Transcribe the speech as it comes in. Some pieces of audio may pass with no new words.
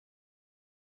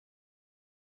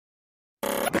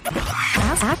Ask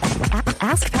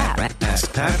Pat.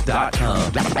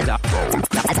 AskPat.com.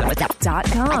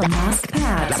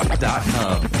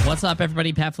 AskPat.com. What's up,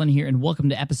 everybody? Pat Flynn here, and welcome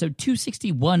to episode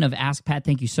 261 of Ask Pat.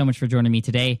 Thank you so much for joining me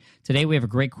today. Today, we have a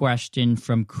great question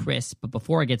from Chris, but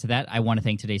before I get to that, I want to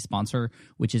thank today's sponsor,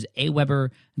 which is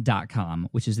Aweber.com,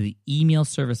 which is the email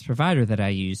service provider that I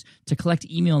use to collect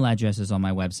email addresses on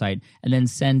my website and then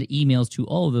send emails to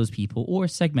all of those people or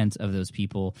segments of those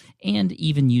people, and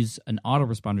even use an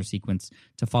autoresponder sequence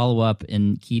to follow up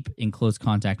and keep in close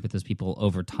contact with those people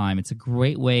over time. It's a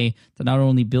great way to not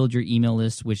only build your email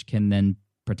list, which can then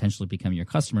potentially become your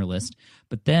customer list,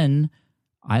 but then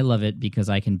I love it because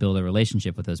I can build a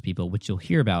relationship with those people, which you'll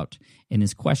hear about in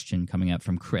this question coming up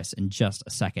from Chris in just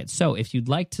a second. So if you'd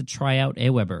like to try out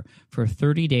Aweber for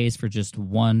 30 days for just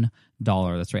 $1,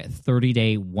 that's right, a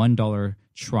 30-day $1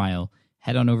 trial,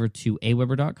 head on over to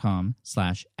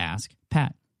aweber.com/askpat.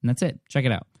 And that's it. Check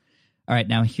it out. All right,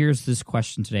 now here's this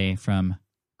question today from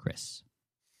Chris.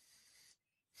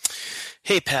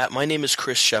 Hey, Pat. My name is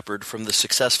Chris Shepard from the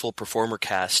Successful Performer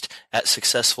Cast at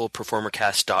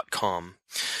successfulperformercast.com.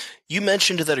 You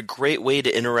mentioned that a great way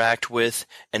to interact with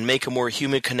and make a more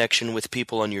human connection with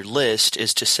people on your list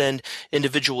is to send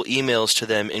individual emails to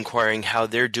them inquiring how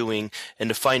they're doing and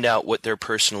to find out what they're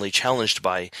personally challenged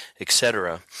by,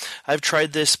 etc. I've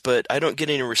tried this, but I don't get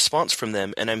any response from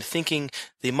them, and I'm thinking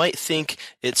they might think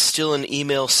it's still an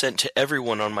email sent to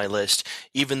everyone on my list,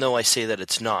 even though I say that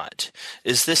it's not.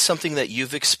 Is this something that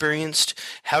you've experienced?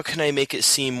 How can I make it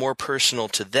seem more personal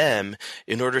to them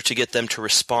in order to get them to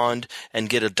respond and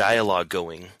get a dialogue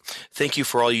going? Thank you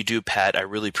for all you do, Pat. I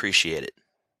really appreciate it.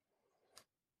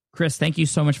 Chris, thank you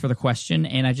so much for the question,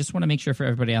 and I just want to make sure for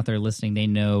everybody out there listening, they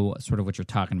know sort of what you're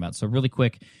talking about. So really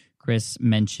quick, Chris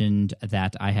mentioned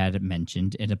that I had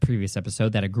mentioned in a previous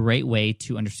episode that a great way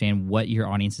to understand what your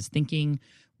audience is thinking,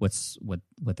 what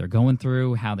they're going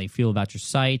through, how they feel about your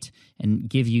site, and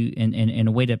give you in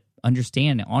a way to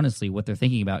understand honestly what they're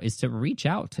thinking about is to reach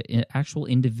out to actual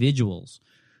individuals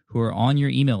who are on your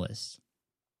email list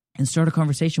and start a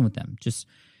conversation with them. Just,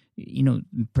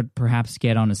 perhaps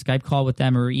get on a Skype call with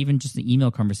them, or even just an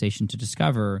email conversation to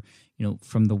discover,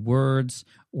 from the words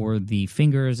or the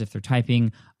fingers, if they're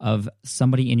typing, of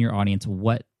somebody in your audience,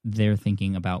 what they're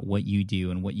thinking about what you do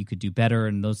and what you could do better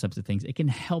and those types of things. It can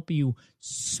help you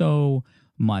so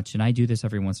much. And I do this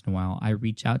every once in a while. I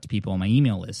reach out to people on my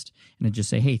email list and I just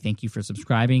say, hey, thank you for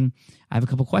subscribing. I have a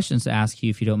couple questions to ask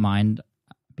you if you don't mind.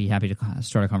 Be happy to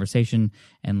start a conversation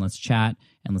and let's chat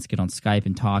and let's get on Skype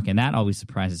and talk. And that always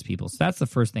surprises people. So that's the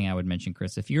first thing I would mention,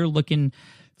 Chris. If you're looking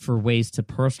for ways to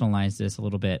personalize this a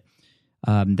little bit,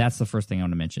 that's the first thing I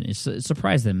want to mention is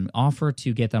surprise them. Offer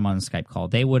to get them on a Skype call.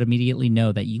 They would immediately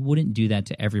know that you wouldn't do that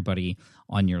to everybody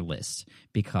on your list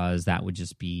because that would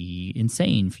just be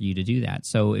insane for you to do that.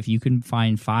 So if you can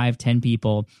find 5-10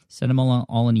 people, send them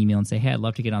all an email and say, hey, I'd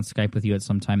love to get on Skype with you at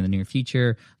some time in the near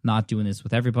future. Not doing this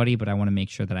with everybody, but I want to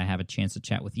make sure that I have a chance to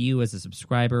chat with you as a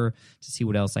subscriber to see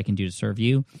what else I can do to serve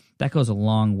you. That goes a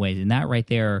long way. And that right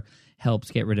there helps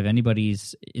get rid of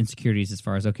anybody's insecurities as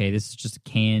far as, okay, this is just a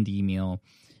canned email.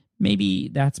 Maybe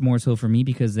that's more so for me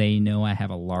because they know I have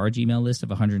a large email list of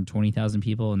 120,000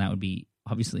 people, and that would be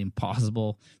obviously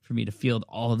impossible for me to field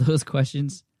all of those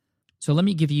questions. So let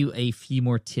me give you a few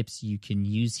more tips you can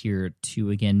use here to,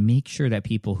 again, make sure that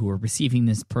people who are receiving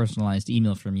this personalized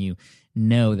email from you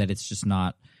know that it's just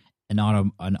not an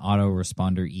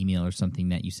autoresponder email or something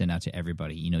that you send out to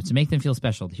everybody. To make them feel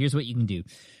special, here's what you can do.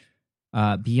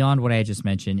 Beyond what I just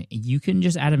mentioned, you can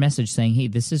just add a message saying, hey,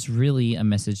 this is really a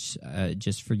message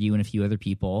just for you and a few other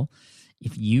people.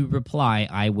 If you reply,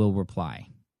 I will reply.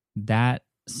 That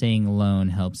saying alone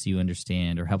helps you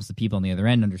understand, or helps the people on the other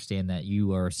end understand that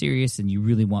you are serious and you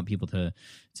really want people to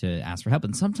ask for help.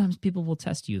 And sometimes people will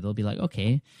test you. They'll be like,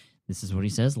 okay, this is what he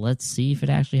says. Let's see if it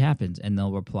actually happens. And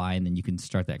they'll reply, and then you can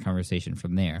start that conversation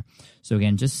from there. So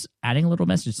again, just adding a little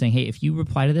message saying, hey, if you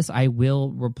reply to this, I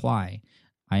will reply.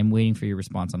 I'm waiting for your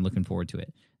response. I'm looking forward to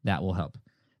it. That will help.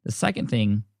 The second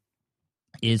thing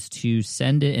is to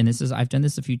send it, and I've done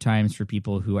this a few times for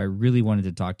people who I really wanted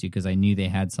to talk to because I knew they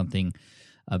had something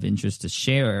of interest to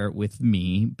share with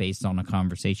me based on a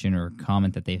conversation or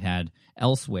comment that they've had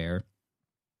elsewhere.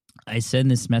 I send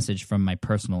this message from my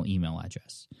personal email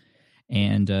address.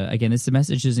 And again, this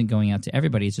message isn't going out to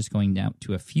everybody. It's just going out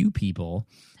to a few people.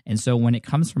 And so when it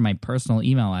comes from my personal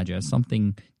email address,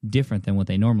 something different than what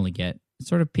they normally get, it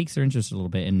sort of piques their interest a little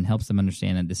bit and helps them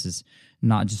understand that this is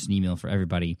not just an email for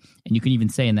everybody. And you can even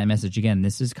say in that message, again,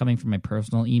 this is coming from my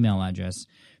personal email address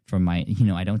from my,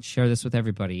 I don't share this with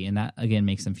everybody. And that, again,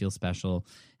 makes them feel special,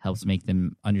 helps make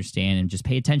them understand and just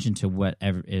pay attention to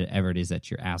whatever it is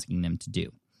that you're asking them to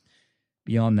do.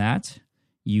 Beyond that,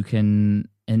 you can,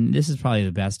 and this is probably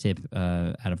the best tip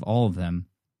out of all of them,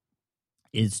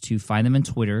 is to find them on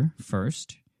Twitter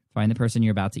first. Find the person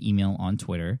you're about to email on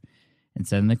Twitter and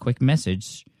send them a quick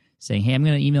message saying, hey, I'm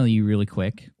going to email you really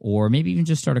quick, or maybe even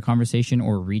just start a conversation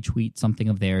or retweet something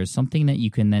of theirs, something that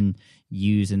you can then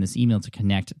use in this email to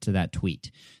connect to that tweet.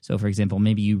 So, for example,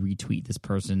 maybe you retweet this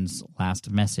person's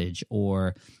last message,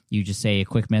 or you just say a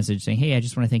quick message saying, hey, I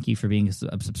just want to thank you for being a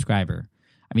subscriber.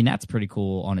 I mean, that's pretty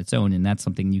cool on its own, and that's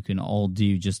something you can all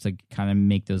do just to kind of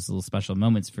make those little special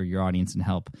moments for your audience and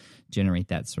help generate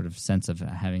that sort of sense of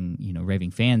having,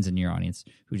 raving fans in your audience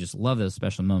who just love those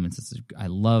special moments. I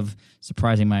love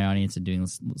surprising my audience and doing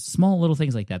small little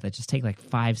things like that just take like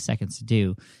 5 seconds to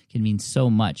do, can mean so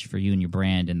much for you and your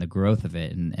brand and the growth of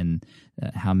it, and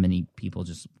how many people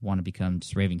just want to become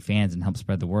just raving fans and help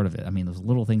spread the word of it. I mean, those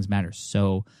little things matter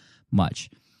so much.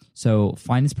 So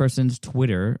find this person's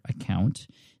Twitter account,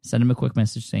 send them a quick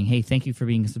message saying, hey, thank you for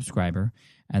being a subscriber.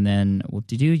 And then what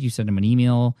to do, you send them an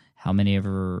email, how many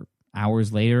ever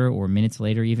hours later or minutes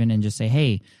later even, and just say,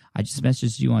 hey, I just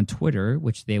messaged you on Twitter,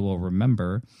 which they will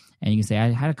remember. And you can say, I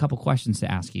had a couple questions to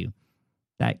ask you.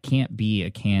 That can't be a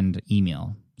canned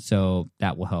email. So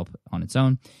that will help on its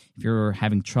own. If you're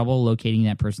having trouble locating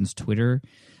that person's Twitter,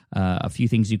 a few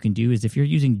things you can do is if you're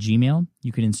using Gmail,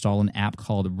 you can install an app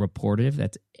called Rapportive.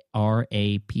 That's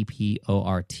Rapportive,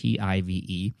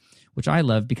 which I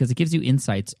love because it gives you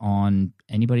insights on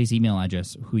anybody's email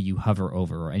address who you hover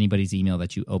over, or anybody's email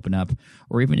that you open up,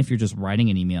 or even if you're just writing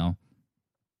an email,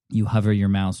 you hover your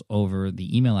mouse over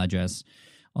the email address.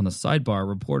 On the sidebar,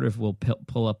 Rapportive will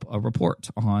pull up a report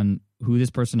on who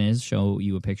this person is, show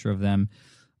you a picture of them,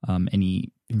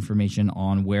 any information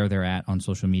on where they're at on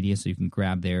social media, so you can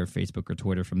grab their Facebook or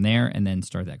Twitter from there and then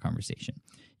start that conversation.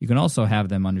 You can also have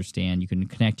them understand, you can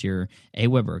connect your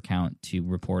Aweber account to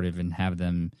Rapportive and have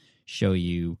them show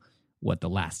you what the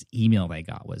last email they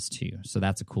got was too. So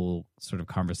that's a cool sort of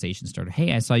conversation starter.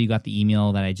 Hey, I saw you got the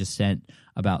email that I just sent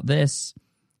about this.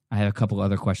 I have a couple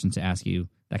other questions to ask you.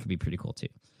 That could be pretty cool too.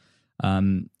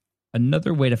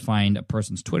 Another way to find a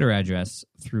person's Twitter address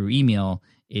through email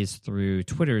is through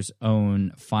Twitter's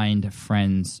own Find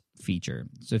Friends feature.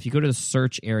 So if you go to the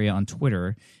search area on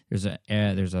Twitter, there's a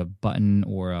button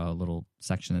or a little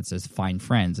section that says Find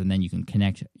Friends, and then you can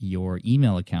connect your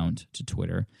email account to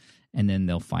Twitter, and then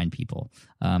they'll find people.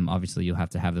 Obviously, you'll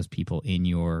have to have those people in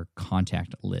your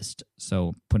contact list.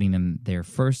 So putting them there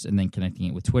first and then connecting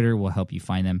it with Twitter will help you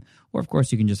find them. Or, of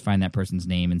course, you can just find that person's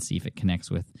name and see if it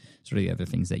connects with sort of the other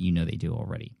things that you know they do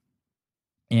already.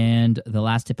 And the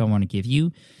last tip I want to give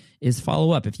you is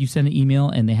follow up. If you send an email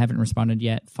and they haven't responded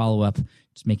yet, follow up.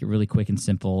 Just make it really quick and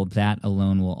simple. That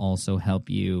alone will also help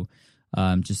you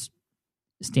just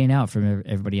stand out from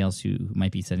everybody else who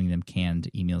might be sending them canned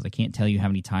emails. I can't tell you how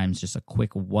many times just a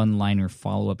quick one-liner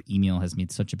follow-up email has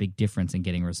made such a big difference in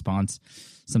getting a response.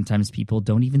 Sometimes people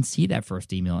don't even see that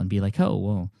first email and be like, oh,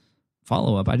 well,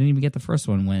 follow-up. I didn't even get the first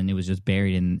one when it was just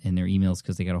buried in their emails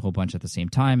because they got a whole bunch at the same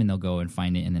time, and they'll go and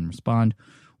find it and then respond.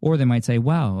 Or they might say,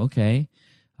 wow, okay,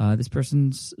 this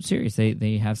person's serious.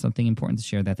 They have something important to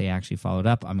share that they actually followed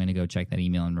up. I'm going to go check that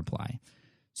email and reply.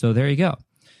 So there you go.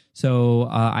 So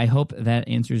I hope that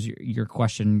answers your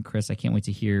question, Chris. I can't wait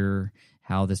to hear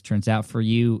how this turns out for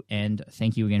you. And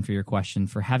thank you again for your question,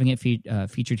 for having it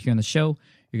featured here on the show.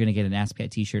 You're going to get an Ask Pat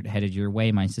t-shirt headed your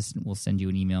way. My assistant will send you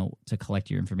an email to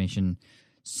collect your information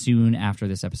soon after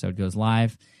this episode goes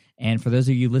live. And for those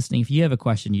of you listening, if you have a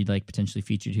question you'd like potentially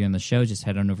featured here on the show, just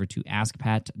head on over to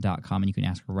askpat.com and you can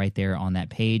ask right there on that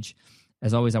page.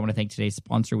 As always, I want to thank today's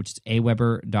sponsor, which is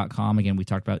aweber.com. Again, we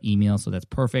talked about email, so that's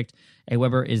perfect.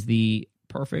 Aweber is the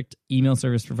perfect email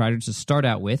service provider to start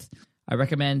out with. I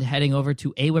recommend heading over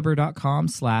to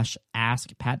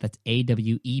aweber.com/askpat. That's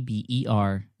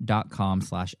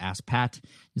AWEBER.com/askpat.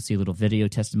 You'll see a little video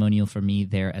testimonial from me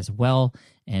there as well.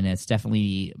 And it's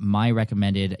definitely my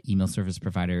recommended email service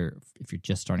provider if you're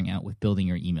just starting out with building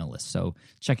your email list. So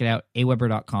check it out,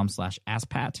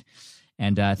 aweber.com/askpat.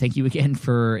 And thank you again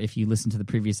for, if you listened to the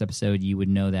previous episode, you would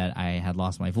know that I had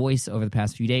lost my voice over the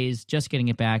past few days, just getting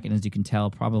it back. And as you can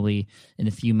tell, probably in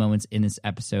a few moments in this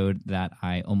episode that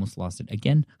I almost lost it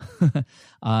again.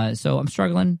 So I'm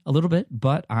struggling a little bit,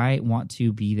 but I want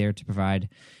to be there to provide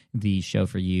the show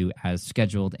for you as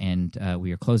scheduled. And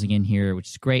we are closing in here, which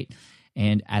is great.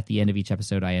 And at the end of each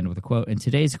episode, I end with a quote. And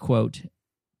today's quote,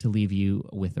 to leave you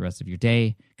with the rest of your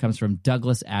day, comes from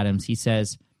Douglas Adams. He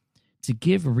says, "To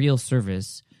give real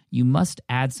service, you must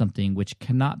add something which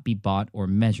cannot be bought or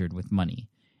measured with money.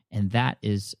 and that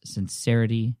is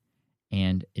sincerity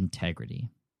and integrity.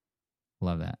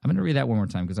 Love that. I'm going to read that one more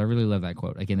time because I really love that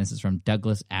quote. Again, this is from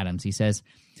Douglas Adams. He says,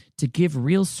 "To give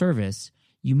real service,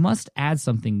 you must add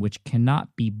something which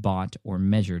cannot be bought or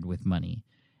measured with money,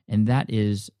 and that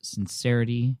is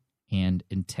sincerity and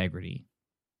integrity."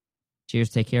 Cheers,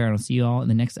 take care, and I'll see you all in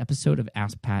the next episode of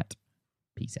Ask Pat.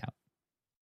 Peace out.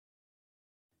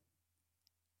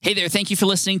 Hey there, thank you for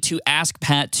listening to Ask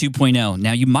Pat 2.0.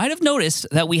 Now, you might have noticed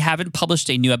that we haven't published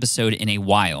a new episode in a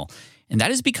while, and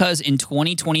that is because in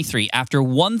 2023, after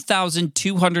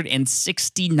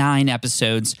 1,269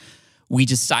 episodes, we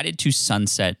decided to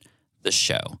sunset the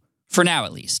show. For now,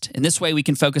 at least. In this way, we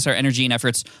can focus our energy and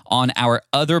efforts on our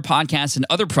other podcasts and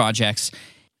other projects.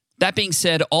 That being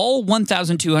said, all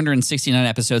 1,269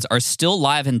 episodes are still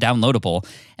live and downloadable,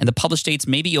 and the published dates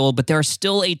may be old, but there are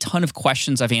still a ton of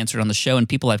questions I've answered on the show and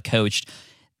people I've coached.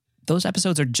 Those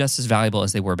episodes are just as valuable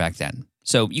as they were back then.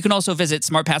 So you can also visit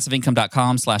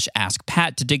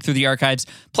smartpassiveincome.com/askpat to dig through the archives.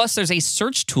 Plus, there's a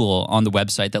search tool on the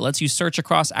website that lets you search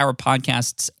across our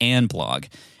podcasts and blog.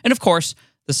 And of course,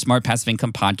 the Smart Passive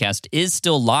Income podcast is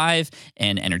still live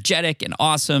and energetic and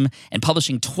awesome and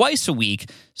publishing twice a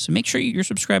week. So make sure you're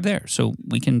subscribed there so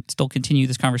we can still continue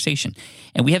this conversation.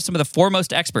 And we have some of the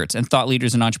foremost experts and thought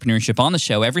leaders in entrepreneurship on the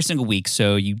show every single week,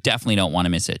 so you definitely don't want to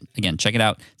miss it. Again, check it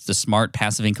out. It's the Smart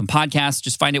Passive Income podcast.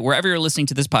 Just find it wherever you're listening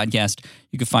to this podcast.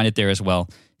 You can find it there as well.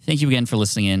 Thank you again for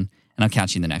listening in, and I'll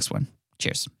catch you in the next one.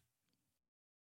 Cheers.